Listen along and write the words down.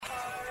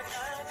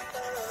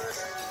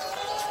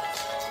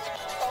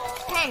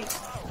Hey,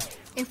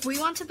 if we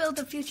want to build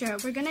the future,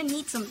 we're gonna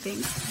need some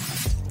things.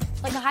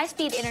 Like a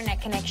high-speed internet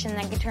connection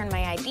that can turn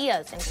my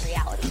ideas into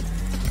reality.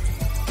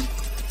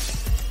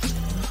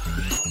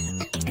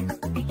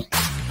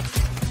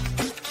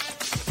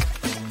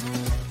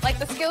 Like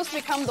the skills to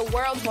become the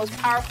world's most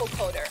powerful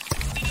coder.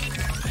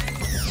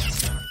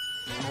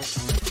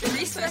 The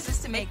resources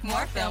to make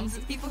more films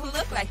with people who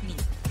look like me.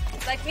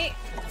 Like me.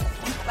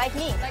 Like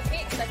me. Like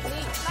me. Like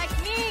me.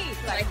 Like me.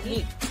 Like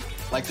me.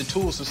 Like the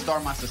tools to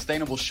start my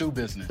sustainable shoe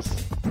business.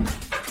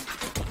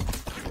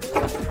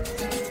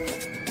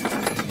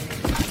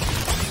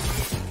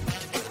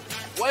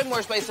 Way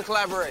more space to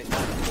collaborate.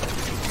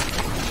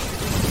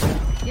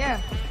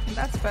 Yeah,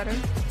 that's better.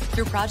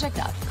 Through Project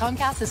Up,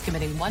 Comcast is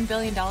committing $1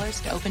 billion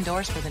to open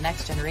doors for the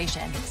next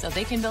generation so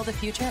they can build a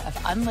future of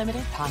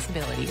unlimited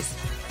possibilities.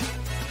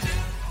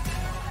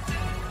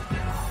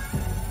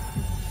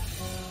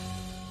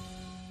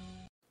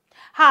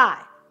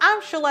 Hi,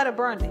 I'm Sheletta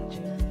Brundage.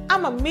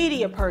 I'm a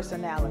media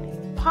personality,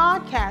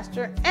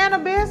 podcaster, and a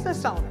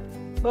business owner.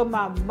 But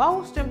my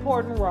most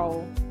important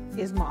role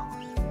is mom.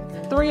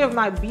 3 of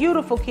my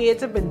beautiful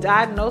kids have been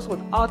diagnosed with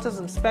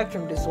autism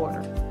spectrum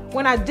disorder.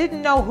 When I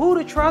didn't know who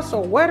to trust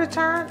or where to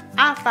turn,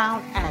 I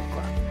found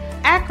ACRA.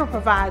 ACRA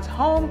provides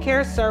home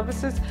care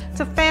services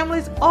to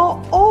families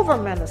all over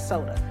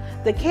Minnesota.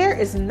 The care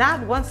is not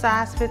one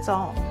size fits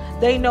all.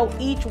 They know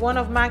each one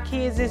of my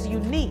kids is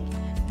unique.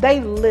 They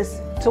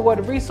listen to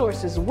what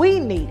resources we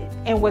needed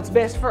and what's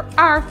best for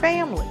our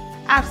family.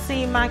 I've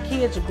seen my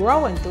kids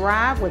grow and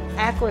thrive with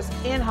ACRA's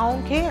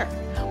in-home care.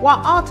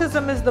 While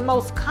autism is the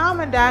most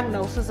common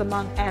diagnosis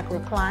among ACRA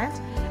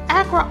clients,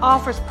 ACRA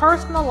offers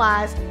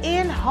personalized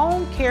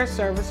in-home care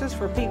services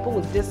for people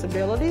with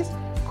disabilities,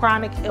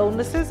 chronic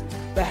illnesses,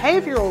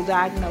 behavioral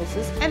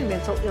diagnosis, and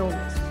mental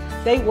illness.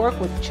 They work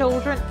with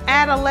children,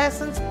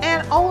 adolescents,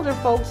 and older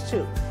folks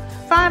too.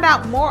 Find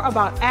out more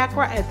about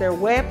ACRA at their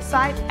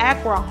website,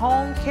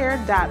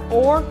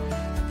 acrahomecare.org.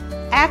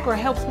 ACRA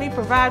helps me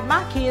provide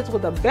my kids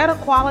with a better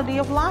quality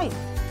of life.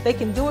 They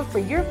can do it for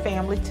your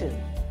family too.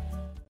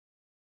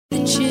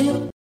 The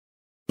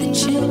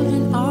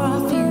children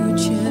are our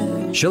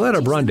future.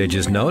 Sheletta Brundage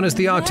is known as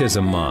the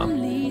Autism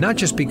Mom, not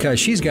just because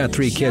she's got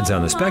 3 kids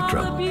on the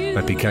spectrum,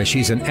 but because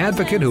she's an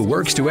advocate who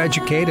works to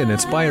educate and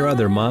inspire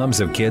other moms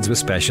of kids with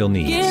special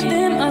needs. Give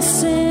them a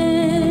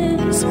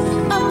sense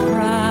of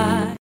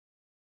pride.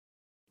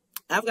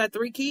 I've got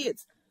 3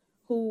 kids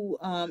who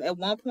at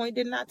one point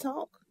did not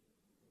talk.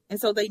 And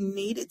so they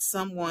needed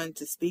someone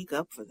to speak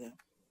up for them.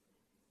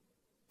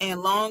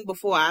 And long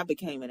before I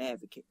became an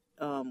advocate,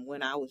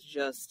 when I was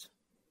just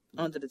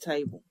under the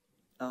table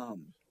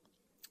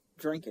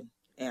drinking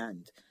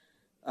and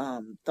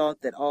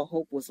thought that all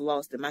hope was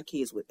lost, that my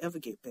kids would ever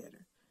get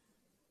better,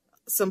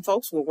 some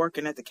folks were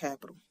working at the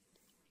Capitol,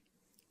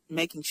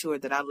 making sure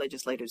that our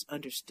legislators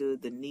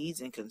understood the needs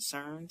and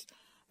concerns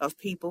of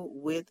people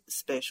with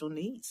special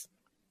needs.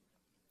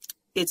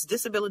 It's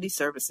Disabilities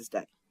Services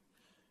Day,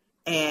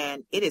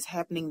 and it is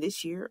happening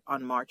this year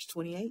on March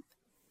 28th.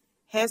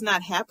 Has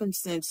not happened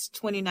since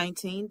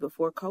 2019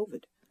 before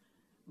COVID,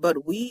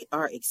 but we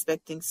are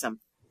expecting some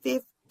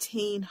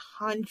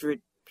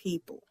 1,500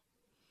 people,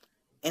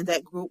 and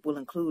that group will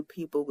include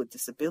people with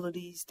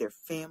disabilities, their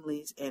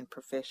families, and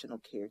professional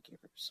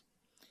caregivers.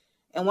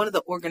 And one of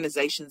the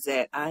organizations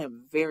that I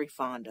am very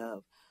fond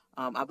of,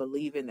 I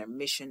believe in their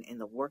mission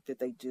and the work that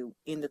they do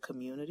in the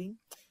community,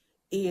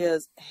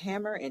 is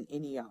Hammer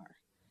NER.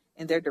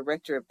 And their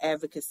Director of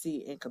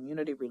Advocacy and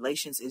Community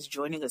Relations is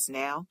joining us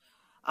now.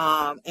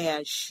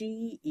 And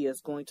she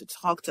is going to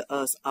talk to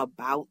us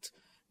about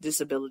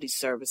Disabilities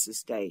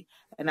Services Day.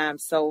 And I'm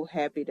so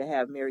happy to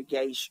have Mary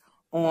Gage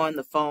on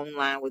the phone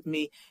line with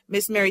me.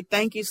 Miss Mary,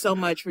 thank you so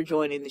much for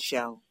joining the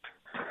show.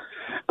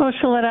 Oh,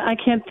 Sheletta, I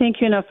can't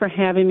thank you enough for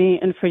having me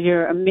and for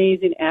your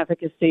amazing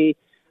advocacy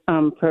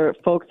for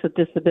folks with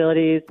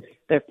disabilities,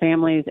 their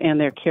families, and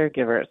their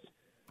caregivers.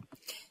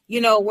 You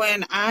know,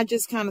 when I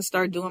just kind of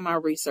started doing my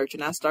research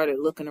and I started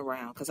looking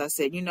around, because I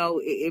said, you know,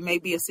 it may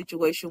be a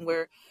situation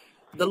where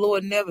the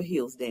Lord never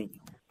heals Daniel.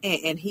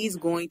 And he's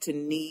going to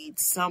need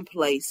some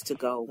place to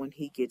go when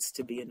he gets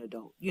to be an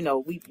adult. You know,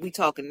 we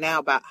talking now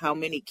about how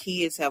many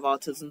kids have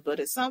autism, but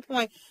at some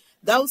point,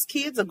 those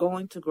kids are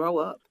going to grow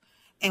up.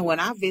 And when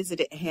I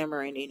visited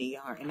Hammer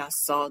NER and I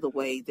saw the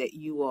way that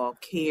you all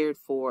cared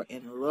for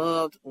and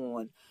loved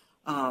on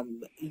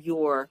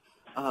your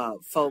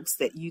folks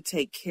that you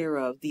take care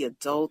of, the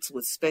adults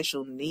with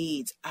special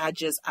needs, I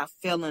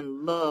fell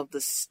in love.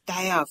 The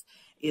staff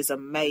is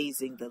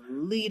amazing. The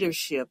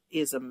leadership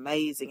is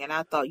amazing. And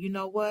I thought, you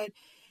know what?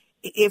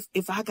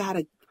 If I got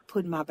to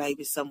put my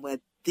baby somewhere,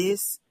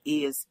 this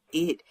is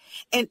it.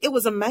 And it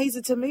was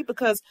amazing to me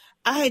because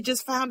I had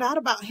just found out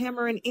about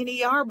Hammer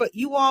NER, but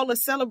you all are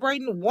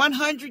celebrating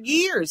 100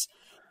 years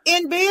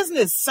in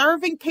business,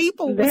 serving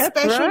people with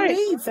special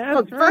needs.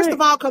 First of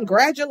all,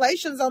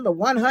 congratulations on the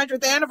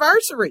 100th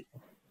anniversary.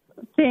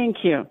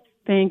 Thank you.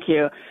 Thank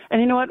you.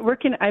 And you know what?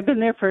 I've been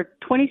there for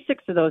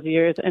 26 of those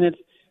years, and it's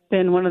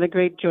been one of the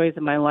great joys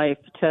of my life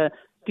to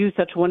do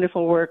such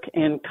wonderful work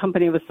in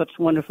company with such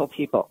wonderful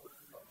people.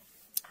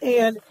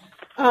 And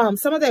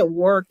some of that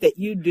work that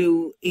you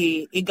do,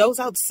 it goes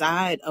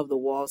outside of the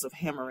walls of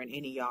Hammer and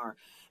NER.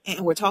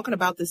 And we're talking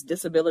about this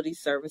Disabilities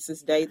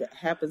Services Day that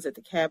happens at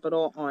the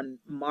Capitol on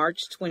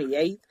March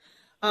 28th.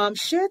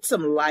 Shed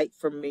some light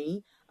for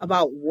me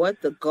about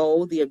what the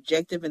goal, the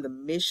objective, and the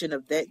mission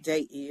of that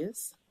day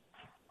is.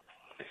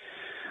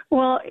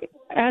 Well,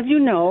 as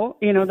you know,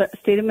 the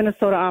state of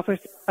Minnesota offers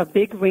a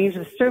big range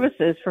of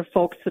services for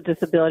folks with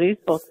disabilities,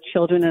 both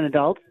children and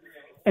adults.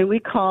 And we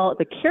call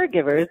the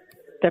caregivers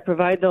that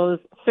provide those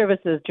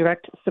services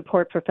direct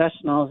support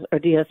professionals, or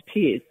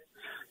DSPs.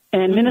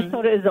 And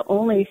Minnesota is the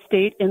only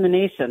state in the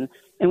nation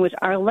in which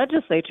our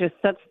legislature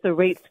sets the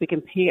rates we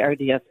can pay our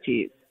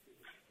DSPs.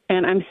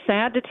 And I'm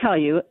sad to tell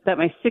you that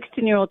my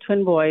 16-year-old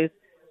twin boys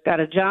got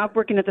a job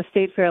working at the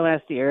state fair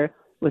last year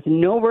with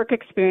no work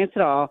experience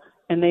at all,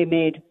 and they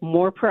made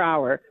more per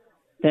hour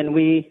than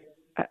we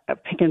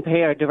can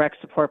pay our direct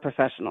support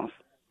professionals.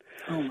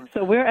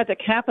 So we're at the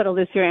Capitol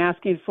this year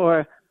asking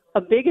for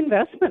a big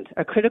investment,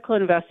 a critical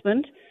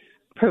investment.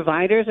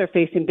 Providers are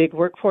facing big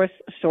workforce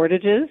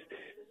shortages.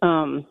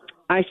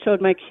 I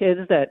showed my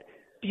kids that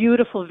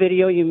beautiful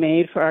video you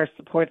made for our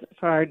support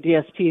for our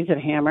DSPs at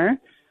Hammer,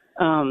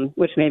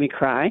 which made me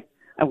cry.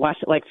 I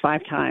watched it like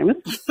 5 times.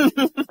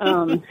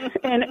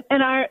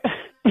 And our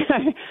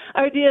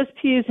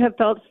DSPs have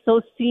felt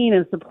so seen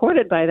and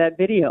supported by that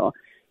video,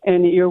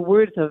 and your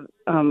words of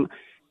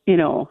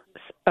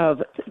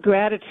of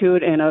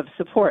gratitude and of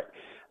support.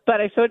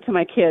 But I showed it to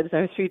my kids. I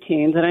have 3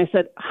 teens, and I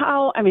said,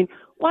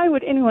 why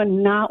would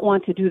anyone not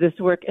want to do this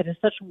work? It is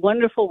such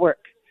wonderful work.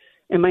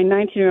 And my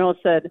 19-year-old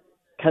said,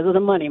 because of the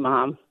money,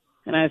 Mom.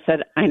 And I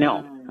said, I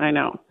know.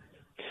 Yeah.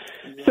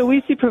 So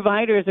we see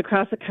providers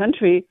across the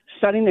country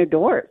shutting their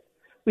doors.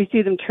 We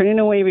see them turning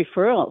away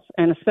referrals,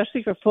 and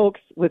especially for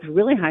folks with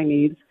really high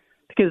needs,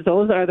 because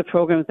those are the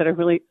programs that are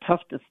really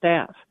tough to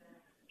staff.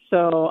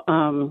 So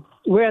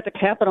we're at the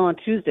Capitol on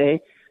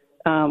Tuesday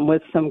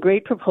with some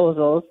great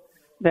proposals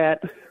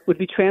that would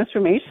be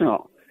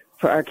transformational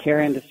for our care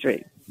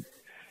industry.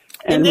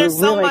 And there's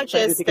so much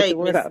at stake,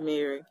 Ms.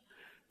 Mary.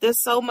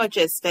 There's so much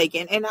at stake.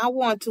 And I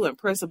want to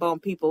impress upon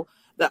people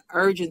the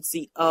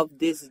urgency of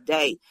this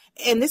day.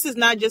 And this is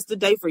not just a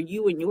day for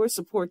you and your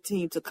support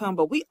team to come,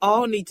 but we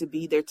all need to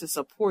be there to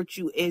support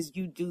you as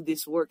you do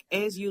this work,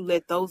 as you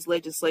let those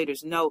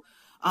legislators know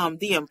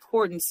the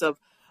importance of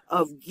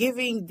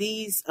giving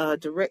these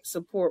direct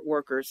support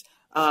workers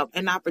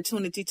an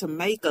opportunity to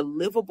make a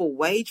livable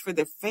wage for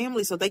their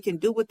family so they can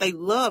do what they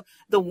love.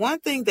 The one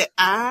thing that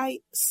I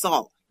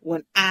saw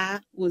when I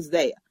was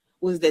there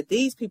was that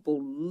these people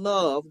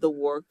love the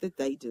work that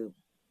they do.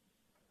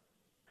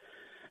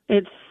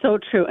 It's so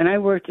true. And I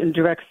worked in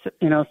direct,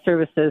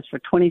 services for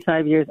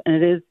 25 years, and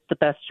it is the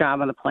best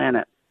job on the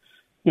planet.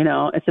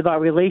 It's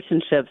about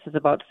relationships. It's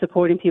about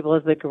supporting people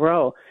as they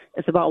grow.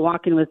 It's about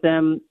walking with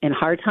them in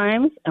hard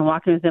times and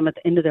walking with them at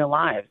the end of their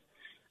lives.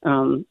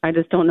 I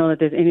just don't know that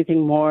there's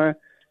anything more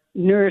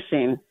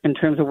nourishing in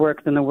terms of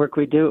work than the work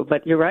we do.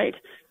 But you're right.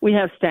 We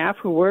have staff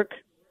who work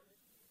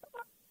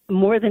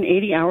more than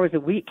 80 hours a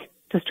week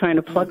just trying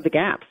to plug the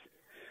gaps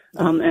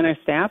in our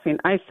staffing.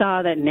 I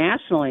saw that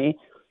nationally,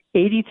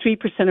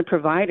 83% of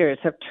providers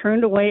have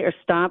turned away or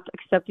stopped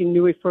accepting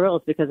new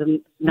referrals because of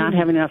not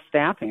having enough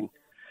staffing.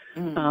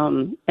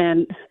 And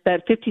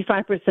that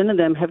 55% of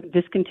them have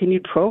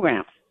discontinued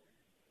programs.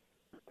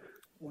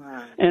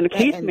 Wow. And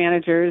case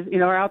managers,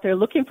 are out there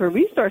looking for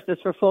resources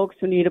for folks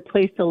who need a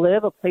place to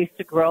live, a place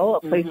to grow, a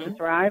place to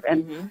thrive,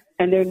 and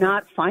they're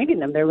not finding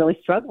them. They're really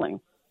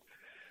struggling.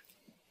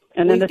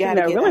 And then the thing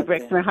that really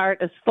breaks my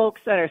heart is folks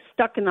that are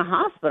stuck in the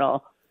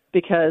hospital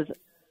because,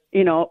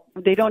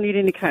 they don't need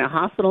any kind of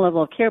hospital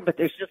level of care, but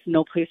there's just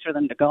no place for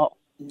them to go.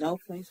 No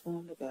place for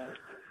them to go.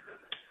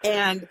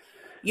 And,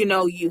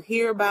 you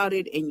hear about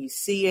it and you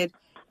see it.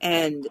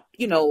 And,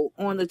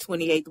 on the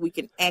 28th, we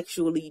can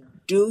actually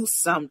do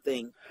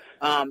something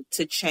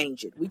to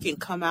change it. We can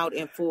come out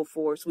in full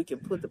force. We can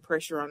put the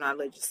pressure on our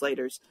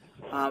legislators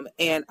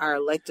and our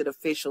elected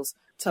officials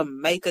to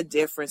make a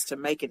difference, to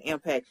make an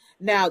impact.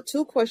 Now,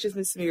 2 questions,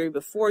 Ms. Mary,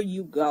 before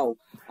you go.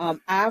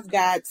 I've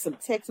got some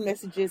text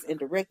messages and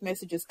direct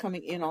messages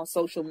coming in on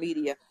social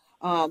media.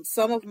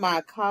 Some of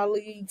my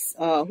colleagues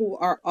who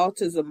are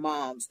autism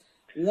moms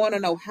want to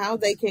know how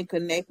they can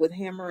connect with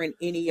Hammer and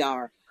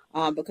NER.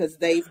 Because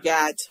they've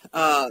got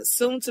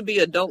soon-to-be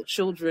adult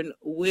children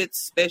with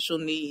special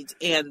needs,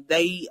 and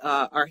they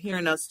are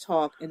hearing us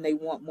talk, and they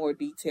want more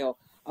detail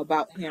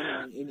about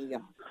Hammer and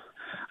NER.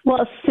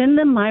 Well, send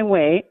them my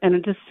way, and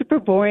it's just super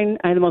boring.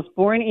 I have the most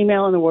boring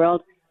email in the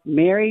world,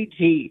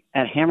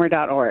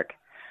 maryg@hammer.org.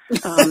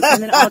 And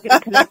then I'll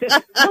get connected.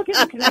 I'll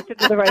get connected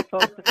to the right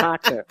folks to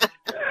talk to.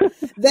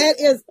 That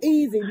is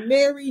easy,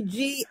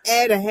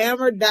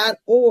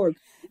 maryg@hammer.org.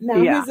 Now,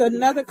 here's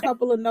another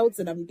couple of notes,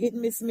 and I'm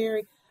getting Miss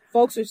Mary.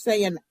 Folks are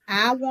saying,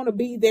 I want to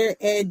be there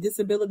at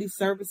Disability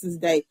Services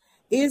Day.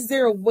 Is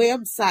there a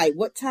website?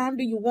 What time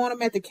do you want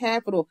them at the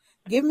Capitol?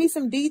 Give me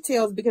some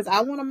details because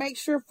I want to make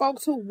sure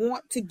folks who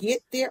want to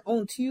get there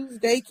on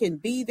Tuesday can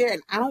be there,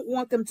 and I don't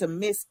want them to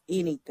miss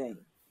anything.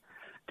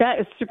 That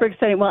is super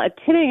exciting. Well, at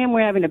 10 a.m.,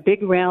 we're having a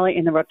big rally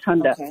in the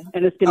Rotunda,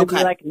 and it's going to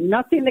be like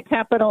nothing the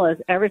Capitol has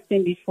ever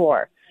seen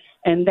before,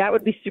 and that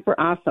would be super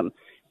awesome.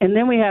 And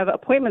then we have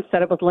appointments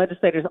set up with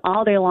legislators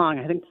all day long.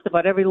 I think just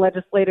about every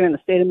legislator in the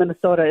state of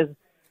Minnesota is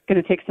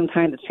going to take some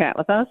time to chat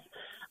with us.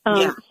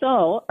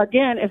 So,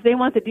 again, if they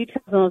want the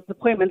details on those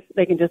appointments,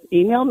 they can just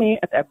email me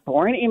at that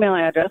boring email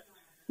address,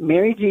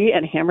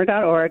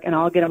 maryg@hammer.org, and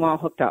I'll get them all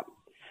hooked up.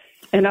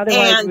 And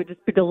otherwise, we'd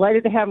just be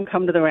delighted to have them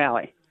come to the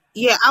rally.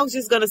 Yeah, I was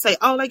just going to say,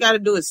 all they got to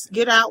do is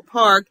get out,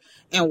 park,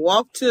 and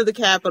walk to the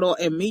Capitol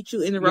and meet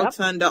you in the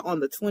Rotunda on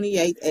the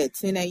 28th at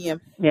 10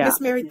 a.m. Yeah. Miss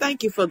Mary,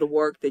 thank you for the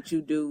work that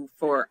you do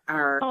for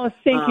our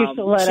thank you,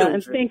 Sheletta, children.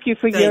 and thank you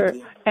for your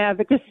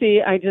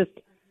advocacy.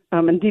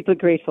 I'm deeply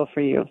grateful for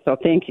you, so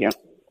thank you.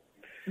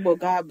 Well,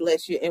 God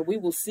bless you, and we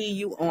will see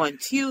you on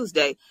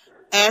Tuesday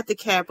at the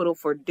Capitol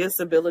for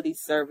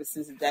Disabilities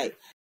Services Day.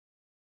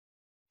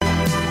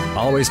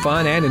 Always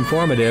fun and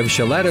informative,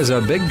 Sheletta's a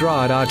big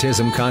draw at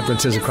autism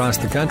conferences across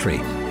the country.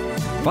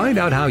 Find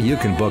out how you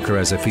can book her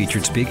as a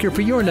featured speaker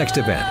for your next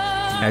event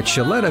at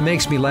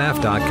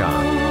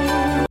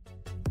ShelettaMakesMeLaugh.com.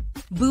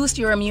 Boost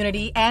your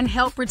immunity and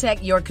help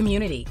protect your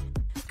community.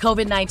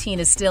 COVID-19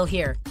 is still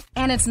here,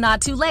 and it's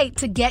not too late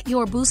to get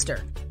your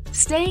booster.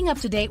 Staying up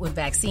to date with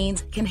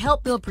vaccines can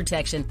help build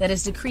protection that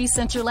has decreased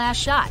since your last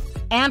shot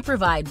and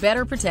provide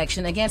better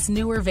protection against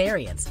newer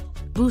variants.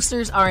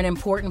 Boosters are an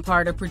important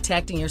part of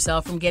protecting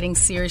yourself from getting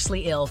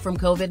seriously ill from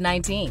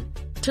COVID-19.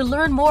 To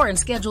learn more and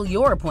schedule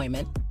your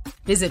appointment,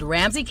 visit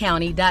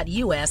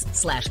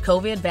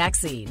ramseycounty.us/COVID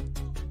vaccine.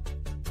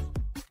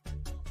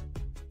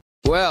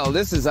 Well,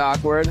 this is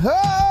awkward.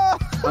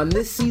 On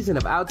this season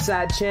of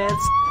Outside Chance,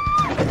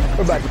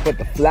 we're about to put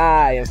the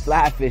fly in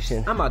fly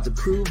fishing. I'm about to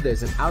prove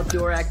there's an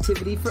outdoor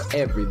activity for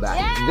everybody.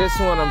 Yeah! This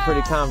one I'm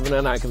pretty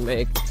confident I can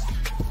make.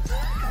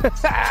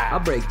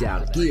 I'll break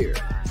down gear,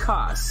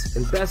 costs,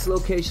 and best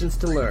locations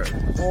to learn.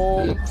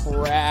 Holy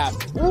crap.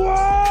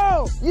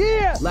 Whoa!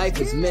 Yeah! Life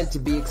is meant to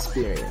be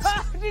experienced.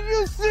 Did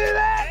you see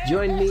that?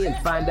 Join me and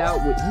find out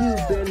what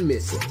you've been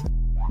missing.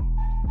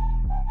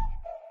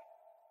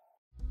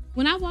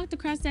 When I walked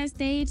across that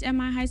stage at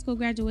my high school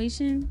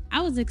graduation,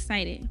 I was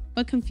excited,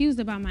 but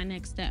confused about my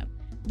next step.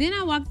 Then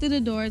I walked through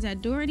the doors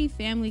at Doherty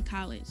Family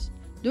College.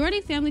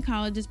 Doherty Family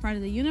College is part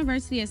of the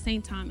University of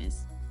St.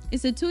 Thomas.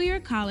 It's a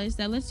 2-year college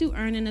that lets you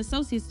earn an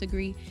associate's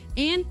degree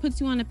and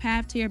puts you on a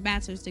path to your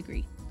bachelor's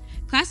degree.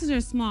 Classes are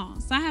small,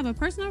 so I have a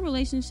personal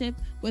relationship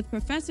with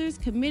professors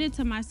committed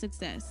to my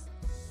success.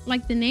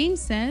 Like the name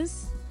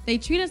says, they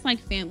treat us like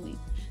family.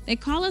 They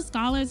call us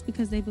scholars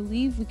because they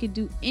believe we could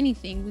do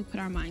anything we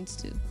put our minds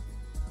to.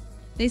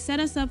 They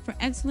set us up for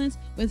excellence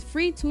with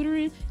free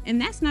tutoring,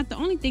 and that's not the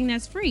only thing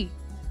that's free.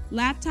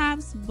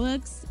 Laptops,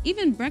 books,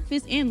 even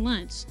breakfast and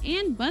lunch,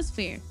 and bus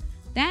fare.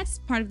 That's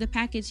part of the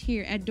package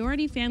here at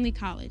Doherty Family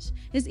College.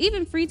 It's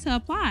even free to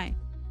apply.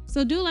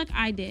 So do like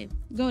I did.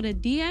 Go to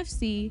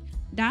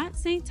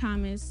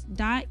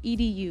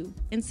dfc.stthomas.edu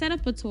and set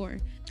up a tour.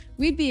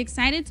 We'd be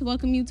excited to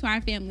welcome you to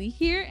our family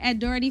here at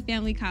Doherty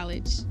Family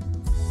College.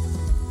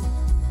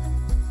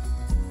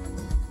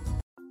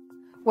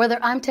 Whether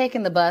I'm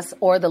taking the bus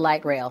or the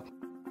light rail,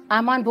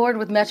 I'm on board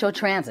with Metro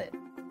Transit.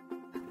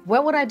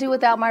 What would I do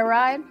without my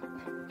ride?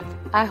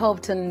 I hope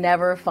to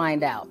never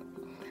find out.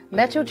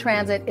 Metro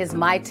Transit is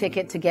my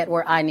ticket to get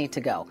where I need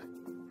to go.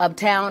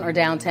 Uptown or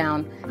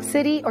downtown,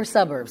 city or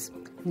suburbs,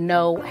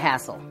 no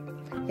hassle.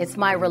 It's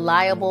my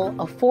reliable,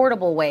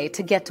 affordable way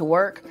to get to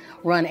work,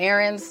 run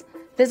errands,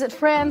 visit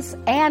friends,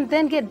 and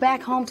then get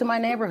back home to my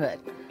neighborhood.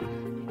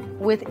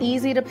 With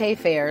easy-to-pay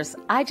fares,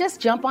 I just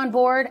jump on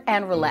board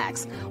and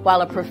relax,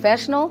 while a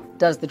professional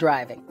does the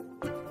driving.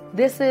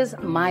 This is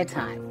my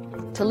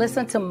time to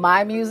listen to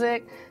my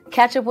music,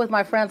 catch up with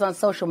my friends on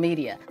social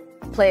media,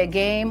 play a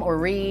game or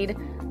read,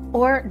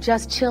 or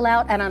just chill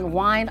out and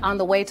unwind on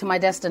the way to my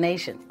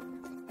destination.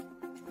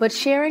 But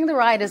sharing the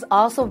ride is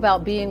also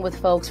about being with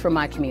folks from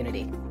my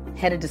community,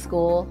 headed to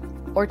school,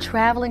 or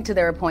traveling to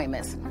their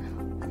appointments,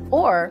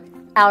 or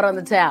out on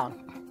the town.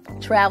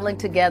 Traveling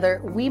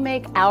together, we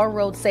make our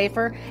road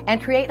safer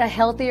and create a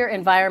healthier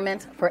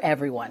environment for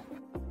everyone.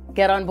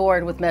 Get on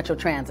board with Metro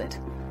Transit.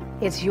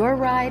 It's your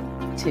ride,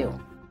 too.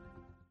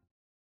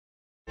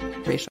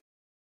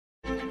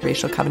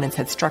 Racial covenants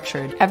had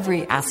structured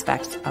every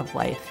aspect of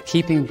life.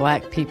 Keeping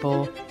Black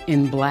people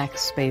in Black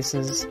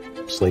spaces.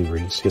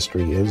 Slavery's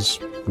history is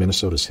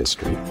Minnesota's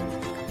history.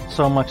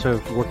 So much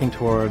of working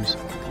towards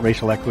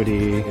racial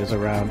equity is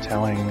around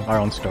telling our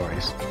own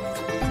stories.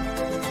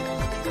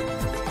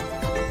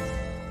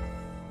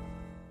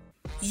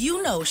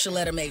 You know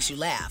Sheletta makes you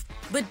laugh,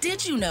 but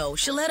did you know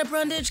Sheletta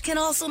Brundage can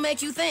also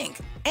make you think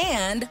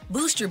and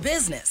boost your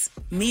business?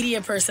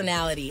 Media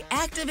personality,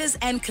 activist,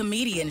 and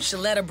comedian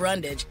Sheletta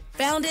Brundage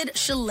founded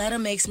Sheletta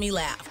Makes Me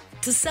Laugh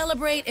to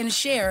celebrate and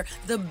share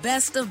the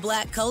best of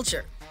Black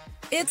culture.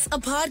 It's a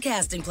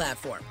podcasting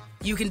platform.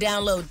 You can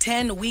download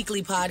 10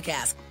 weekly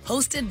podcasts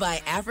hosted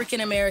by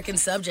African-American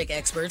subject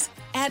experts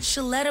at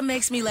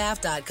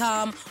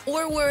ShelettaMakesMeLaugh.com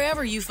or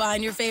wherever you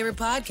find your favorite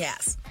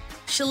podcasts.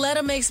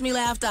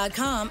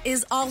 ShelettaMakesMeLaugh.com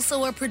is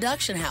also a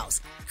production house,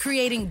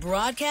 creating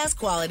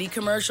broadcast-quality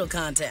commercial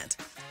content.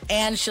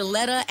 And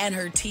Sheletta and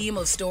her team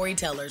of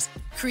storytellers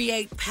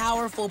create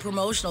powerful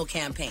promotional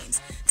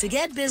campaigns to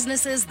get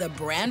businesses the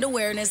brand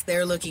awareness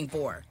they're looking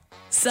for.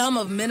 Some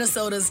of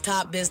Minnesota's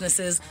top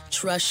businesses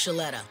trust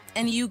Sheletta,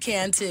 and you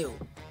can too.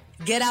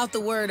 Get out the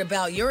word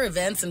about your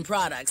events and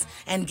products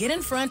and get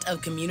in front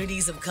of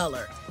communities of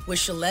color with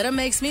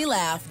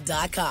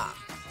ShelettaMakesMeLaugh.com.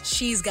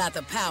 She's got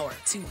the power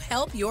to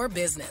help your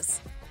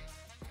business.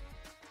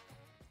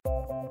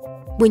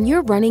 When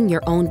you're running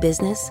your own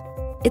business,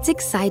 it's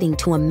exciting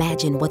to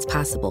imagine what's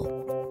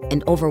possible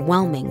and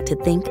overwhelming to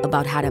think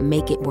about how to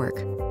make it work.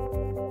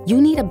 You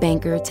need a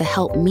banker to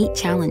help meet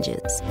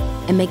challenges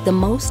and make the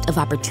most of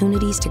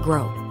opportunities to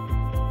grow.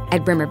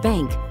 At Bremer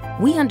Bank,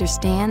 we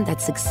understand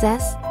that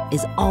success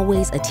is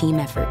always a team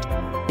effort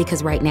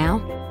because right now,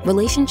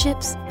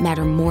 relationships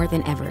matter more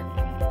than ever,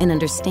 and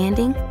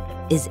understanding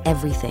is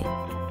everything.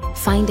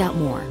 Find out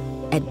more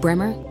at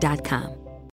bremer.com.